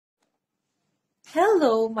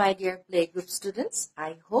Hello, my dear playgroup students.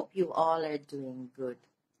 I hope you all are doing good.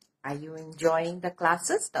 Are you enjoying the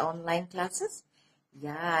classes, the online classes?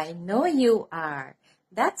 Yeah, I know you are.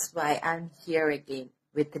 That's why I'm here again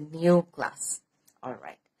with a new class. All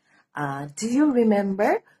right. Do you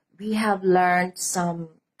remember we have learned some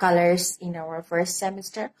colors in our first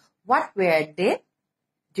semester? What were they?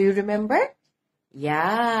 Do you remember?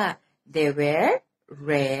 Yeah, they were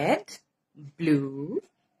red, blue,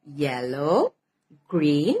 yellow,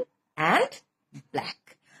 green and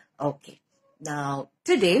black. Okay, now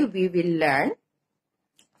today we will learn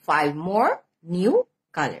 5 more new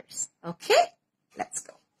colors. Okay, let's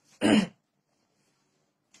go.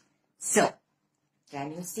 So,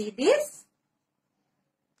 can you see this?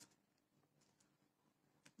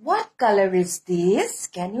 What color is this?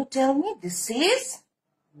 Can you tell me? This is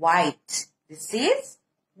white. This is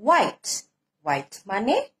white. White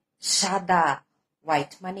mane shada.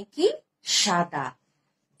 White mane ki shada.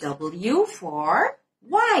 W for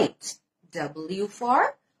white. W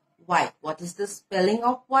for white. What is the spelling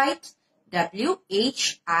of white?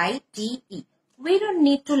 W-H-I-T-E. We don't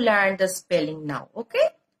need to learn the spelling now,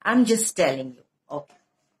 okay? I'm just telling you, okay?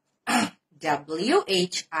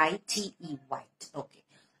 W-H-I-T-E, white, okay.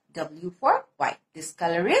 W for white. This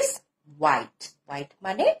color is white. White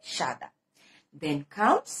mane shada. Then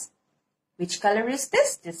comes, which color is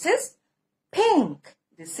this? This is pink.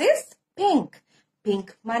 This is pink.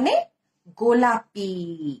 Pink mane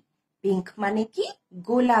golapi. Pink mane ki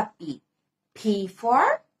golapi. P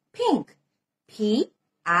for pink.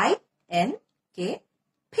 P-I-N-K,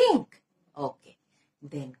 pink. Okay.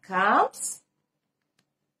 Then comes,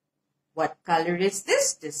 what color is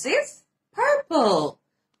this? This is purple.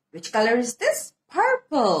 Which color is this?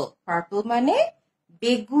 Purple. Purple mane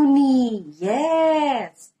beguni.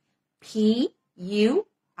 Yes. P-U-R-P-L-E.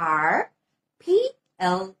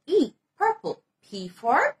 Purple. P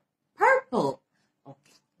for purple.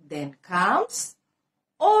 Okay. Then comes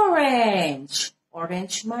orange.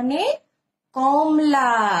 Orange mane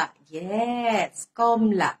komla. Yes,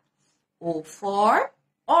 komla. O for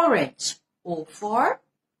orange. O for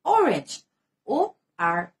orange.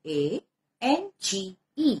 O-R-A-N-G-E.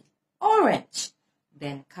 Orange.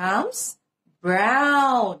 Then comes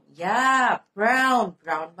brown. Yeah, brown.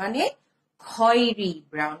 Brown mane khoiri.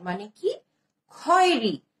 Brown mane ki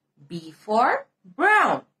khoiri. B for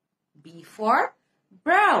brown. B for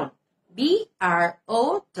brown. B-R-O-W-N.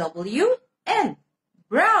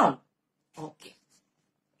 Brown. Okay.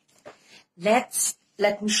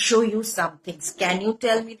 Let me show you some things. Can you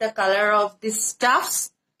tell me the color of these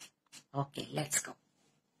stuffs? Okay, let's go.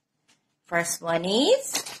 First one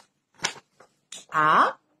is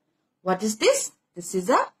what is this? This is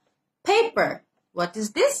a paper. What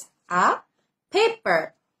is this? A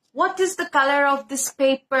paper. What is the color of this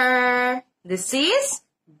paper? This is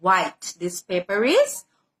white. This paper is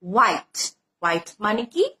white. White mane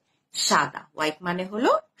ki shada. White mane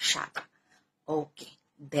holo shada. Okay.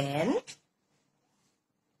 Then,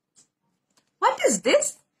 what is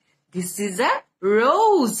this? This is a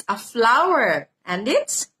rose, a flower, and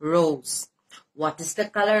it's rose. What is the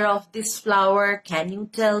color of this flower? Can you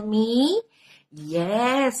tell me?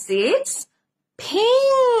 Yes, it's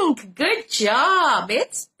pink. Good job.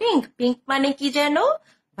 It's pink. Pink mane ki jano?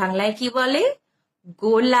 Banglay ki bole?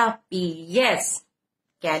 Golapi. Yes.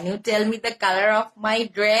 Can you tell me the color of my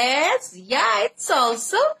dress? Yeah, it's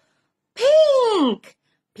also pink.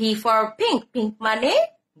 P for pink. Pink mane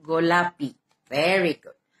golapi. Very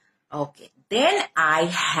good. Okay. Then I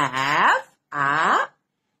have a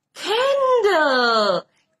candle.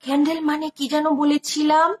 Candle mane ki jano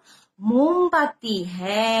bolechilam? Mombati.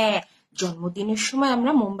 হ্যাঁ, জন্মদিনের সময়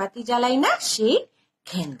আমরা মোমবাতি জ্বালাই না, সেই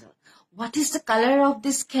candle. What is the color of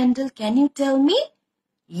this candle? Can you tell me?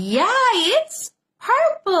 Yeah, it's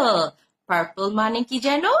purple. Purple mane ki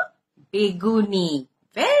jano? Beguni.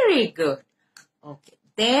 Very good. Okay.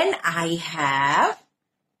 Then I have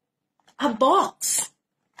a box.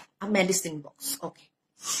 A medicine box. Okay.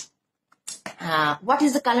 What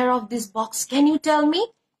is the color of this box? Can you tell me?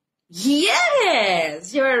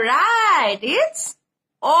 Yes, you're right. It's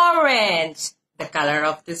orange. The color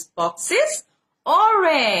of this box is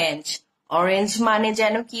orange. Orange mane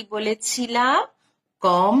jano ki bolechilam?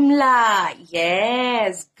 Komla.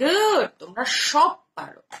 Yes, good. Tumra shob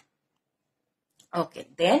paro. Okay,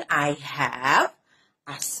 then I have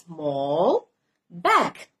a small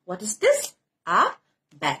bag. What is this? A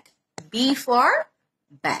bag. B for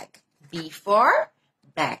bag. B for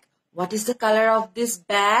bag. What is the color of this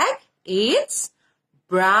bag? It's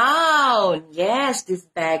brown. Yes, this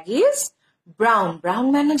bag is brown. Brown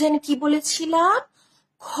mane jane ki bolechilam?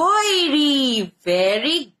 Khoiri.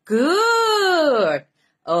 Very good. Good.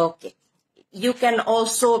 Okay. You can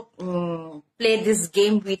also play this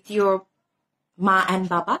game with your Ma and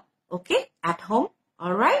Baba, okay, at home.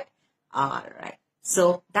 All right? All right.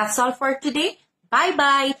 So that's all for today.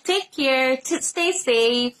 Bye-bye. Take care. Stay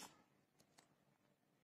safe.